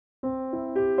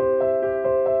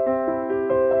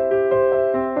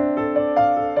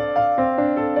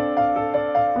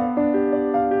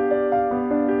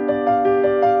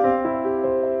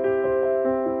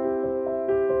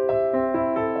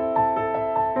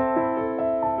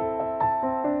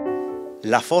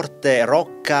La forte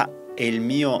Rocca è il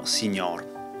mio Signor.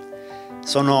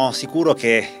 Sono sicuro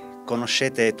che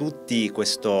conoscete tutti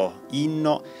questo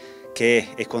inno che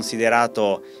è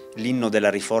considerato l'inno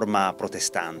della Riforma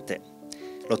protestante.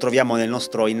 Lo troviamo nel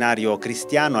nostro innario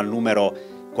cristiano al numero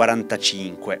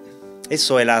 45.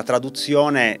 Esso è la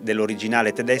traduzione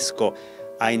dell'originale tedesco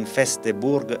Ein feste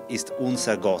Burg ist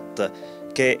unser Gott,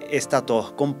 che è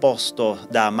stato composto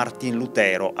da Martin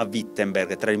Lutero a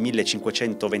Wittenberg tra il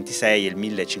 1526 e il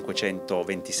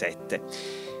 1527.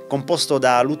 Composto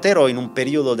da Lutero in un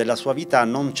periodo della sua vita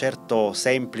non certo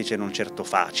semplice, non certo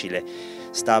facile.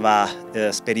 Stava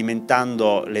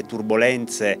sperimentando le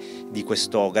turbolenze di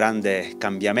questo grande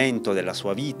cambiamento della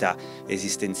sua vita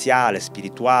esistenziale,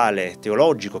 spirituale,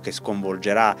 teologico che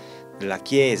sconvolgerà la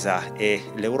Chiesa e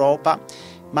l'Europa,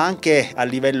 ma anche a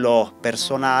livello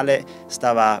personale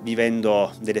stava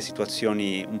vivendo delle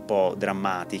situazioni un po'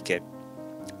 drammatiche.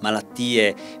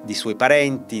 Malattie di suoi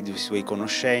parenti, di suoi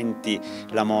conoscenti,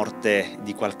 la morte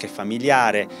di qualche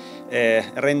familiare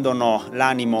rendono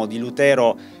l'animo di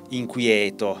Lutero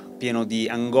inquieto, pieno di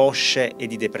angosce e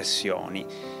di depressioni.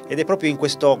 Ed è proprio in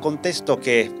questo contesto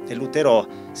che Lutero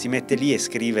si mette lì e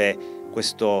scrive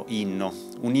questo inno,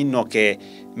 un inno che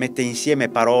mette insieme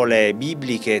parole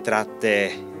bibliche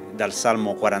tratte dal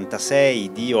Salmo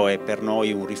 46, Dio è per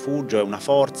noi un rifugio e una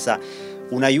forza,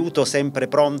 un aiuto sempre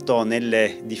pronto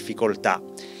nelle difficoltà,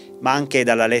 ma anche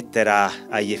dalla lettera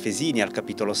agli Efesini al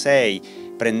capitolo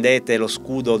 6, prendete lo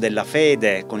scudo della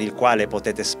fede con il quale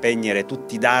potete spegnere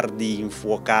tutti i dardi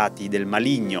infuocati del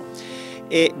maligno,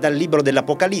 e dal libro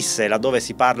dell'Apocalisse, laddove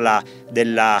si parla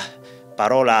della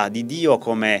parola di Dio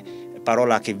come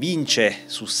parola che vince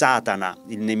su Satana,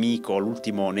 il nemico,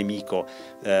 l'ultimo nemico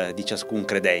di ciascun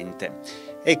credente.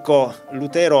 Ecco,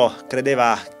 Lutero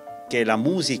credeva che la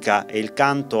musica e il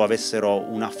canto avessero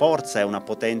una forza e una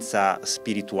potenza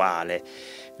spirituale.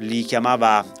 Li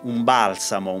chiamava un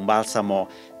balsamo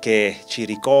che ci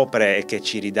ricopre e che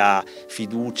ci ridà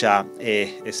fiducia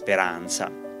e speranza.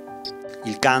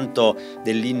 Il canto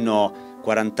dell'inno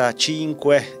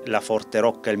 45, La forte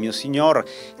Rocca è il mio Signor,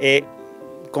 è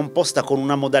composta con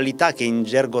una modalità che in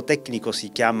gergo tecnico si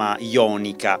chiama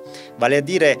ionica, vale a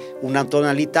dire una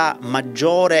tonalità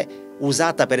maggiore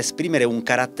usata per esprimere un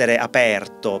carattere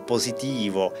aperto,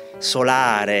 positivo,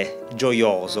 solare,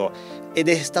 gioioso, ed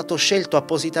è stato scelto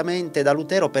appositamente da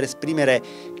Lutero per esprimere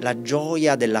la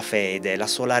gioia della fede, la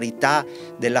solarità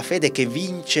della fede che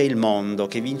vince il mondo,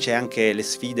 che vince anche le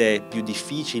sfide più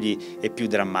difficili e più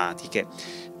drammatiche.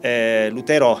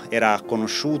 Lutero era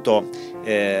conosciuto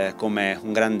come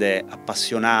un grande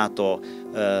appassionato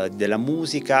della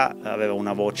musica, aveva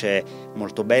una voce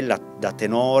molto bella da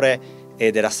tenore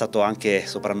ed era stato anche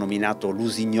soprannominato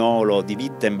l'usignolo di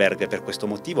Wittenberg per questo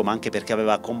motivo, ma anche perché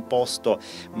aveva composto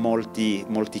molti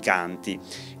canti.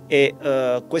 E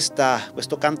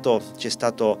questo canto ci è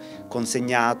stato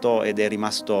consegnato ed è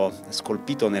rimasto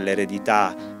scolpito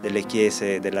nell'eredità delle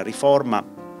chiese della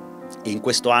Riforma. In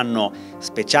questo anno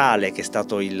speciale, che è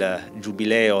stato il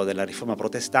giubileo della Riforma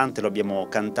protestante, lo abbiamo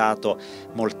cantato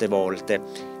molte volte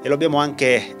e lo abbiamo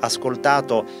anche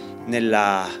ascoltato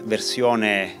nella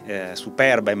versione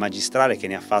superba e magistrale che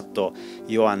ne ha fatto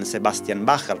Johann Sebastian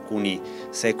Bach alcuni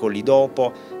secoli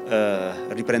dopo,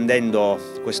 riprendendo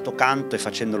questo canto e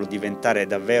facendolo diventare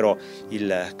davvero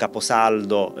il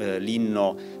caposaldo,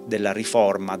 l'inno della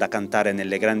Riforma da cantare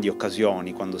nelle grandi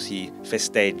occasioni quando si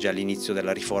festeggia l'inizio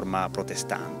della Riforma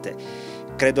protestante.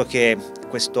 Credo che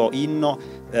questo inno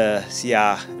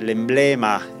sia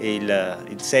l'emblema e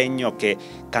il segno che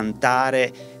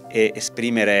cantare e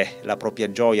esprimere la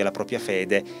propria gioia, la propria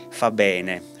fede fa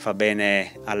bene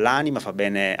all'anima, fa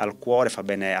bene al cuore, fa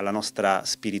bene alla nostra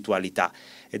spiritualità,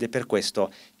 ed è per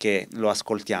questo che lo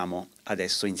ascoltiamo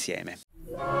adesso insieme.